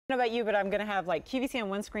don't know about you, but I'm going to have like QVC on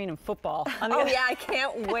one screen and football. Oh yeah, I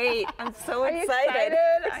can't wait. I'm so excited.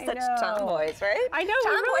 We're I know. Such tomboys, right? I know,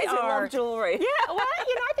 we really tomboys who are. love jewelry. Yeah, well,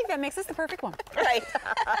 I think that makes us the perfect one. Right.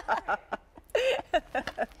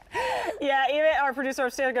 Yeah, even our producer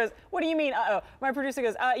upstairs goes, what do you mean, uh-oh? My producer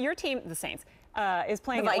goes, your team, the Saints, is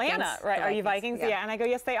playing Atlanta, right? Are you Vikings? Yeah, and I go,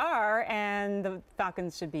 yes, they are, and the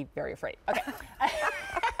Falcons should be very afraid. Okay.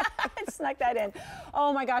 I snuck that in.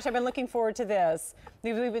 Oh my gosh, I've been looking forward to this.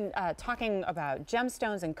 We've been talking about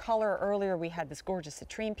gemstones and color. Earlier we had this gorgeous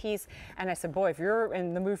citrine piece, and I said, boy, if you're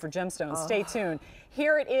in the mood for gemstones, stay tuned.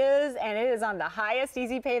 Here it is, and it is on the highest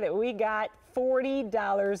easy pay that we got.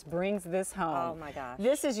 $40 brings this home. Oh my gosh.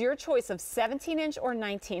 This is your choice of 17-inch or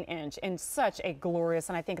 19-inch in such a glorious,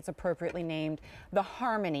 and I think it's appropriately named, the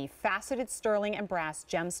Harmony Faceted Sterling and Brass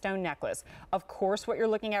Gemstone Necklace. Of course, what you're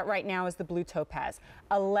looking at right now is the blue topaz.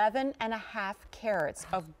 11.5 carats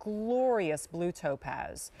of glorious blue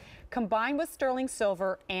topaz. Combined with sterling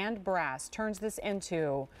silver and brass turns this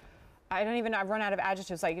into, I've run out of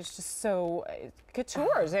adjectives. Like, it's just so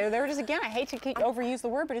couture. There it is again. I hate to overuse the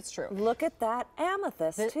word, but it's true. Look at that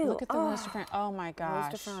amethyst too. Look at the Rose de France. Oh my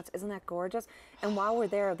gosh. Rose de France, isn't that gorgeous? And while we're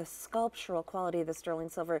there, the sculptural quality of the sterling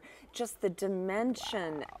silver, just the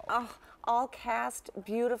dimension. Wow. Oh, all cast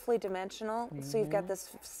beautifully dimensional. So you've got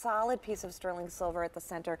this solid piece of sterling silver at the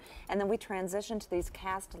center, and then we transition to these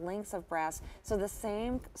cast links of brass. So the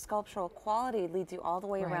same sculptural quality leads you all the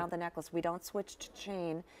way around the necklace. We don't switch to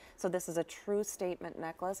chain. So this is a true statement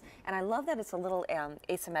necklace, and I love that it's a little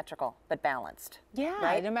asymmetrical but balanced. Yeah,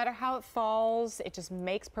 right? No matter how it falls, it just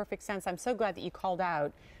makes perfect sense. I'm so glad that you called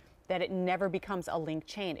out that it never becomes a link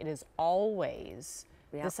chain. It is always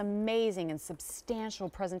this amazing and substantial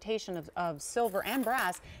presentation of silver and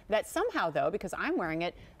brass that somehow, though, because I'm wearing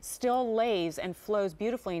it, still lays and flows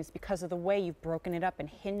beautifully, and it's because of the way you've broken it up and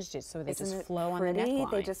hinged it so they just flow on the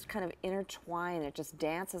neckline. They just kind of intertwine. It just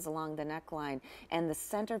dances along the neckline, and the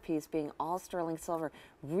centerpiece being all sterling silver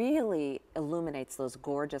really illuminates those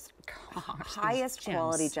gorgeous, highest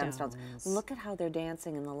quality gemstones. Look at how they're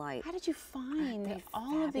dancing in the light. How did you find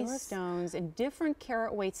all of these stones in different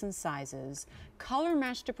carat weights and sizes, color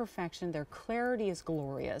matched to perfection? Their clarity is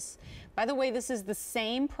glorious. By the way, this is the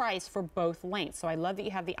same price for both lengths, so I love that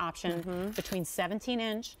you have the option between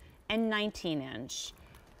 17-inch and 19-inch.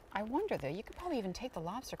 I wonder, though, you could probably even take the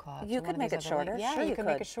lobster claw. You could make it shorter. Yeah, sure, you could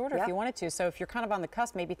make it shorter if you wanted to. So if you're kind of on the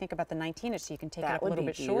cusp, maybe think about the 19-inch so you can take it up a little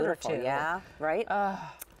bit shorter, too. Yeah, right?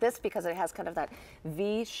 This, because it has kind of that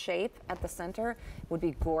V shape at the center, would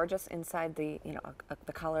be gorgeous inside the,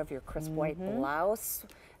 the color of your crisp white blouse.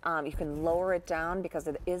 You can lower it down because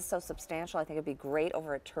it is so substantial. I think it'd be great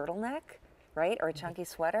over a turtleneck, right? Or a chunky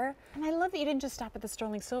sweater. And I love that you didn't just stop at the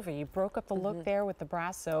sterling silver. You broke up the look there with the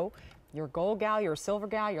brass. So you're a gold gal, you're a silver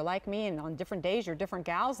gal, you're like me, and on different days you're different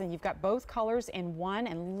gals, and you've got both colors in one.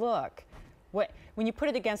 And look, when you put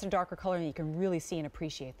it against a darker color, you can really see and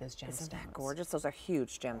appreciate those gemstones. Isn't that gorgeous? Those are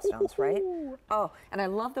huge gemstones, right? Oh, and I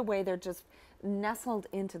love the way they're just nestled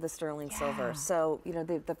into the sterling silver. So,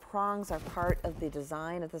 the prongs are part of the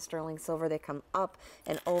design of the sterling silver. They come up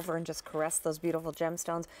and over and just caress those beautiful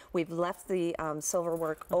gemstones. We've left the silver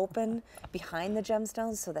work open behind the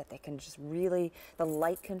gemstones so that they can just really, the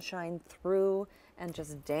light can shine through and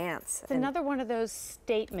just dance. It's another one of those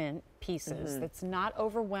statement pieces that's not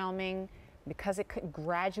overwhelming. Because it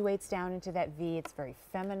graduates down into that V, it's very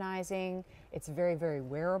feminizing, it's very, very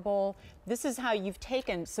wearable. This is how you've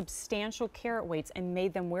taken substantial carat weights and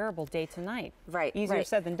made them wearable day to night. Right. Easier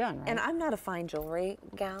said than done, right? And I'm not a fine jewelry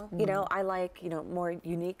gal. I like, more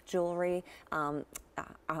unique jewelry,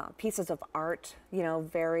 pieces of art,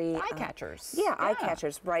 very... Eye catchers. Eye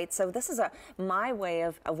catchers, right. So this is my way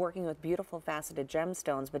of working with beautiful faceted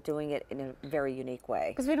gemstones, but doing it in a very unique way.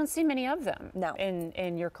 Because we don't see many of them no.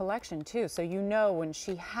 in your collection, too. So when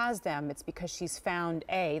she has them, it's because she's found,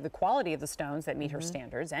 A, the quality of the stones that meet her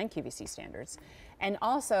standards and QVC standards, and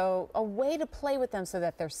also a way to play with them so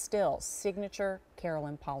that they're still signature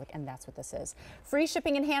Carolyn Pollack, and that's what this is. Free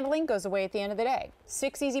shipping and handling goes away at the end of the day.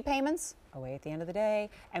 6 easy payments, away at the end of the day.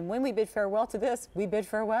 And when we bid farewell to this, we bid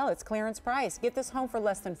farewell. It's clearance price. Get this home for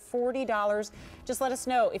less than $40. Just let us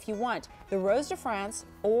know if you want the Rose de France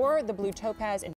or the blue topaz.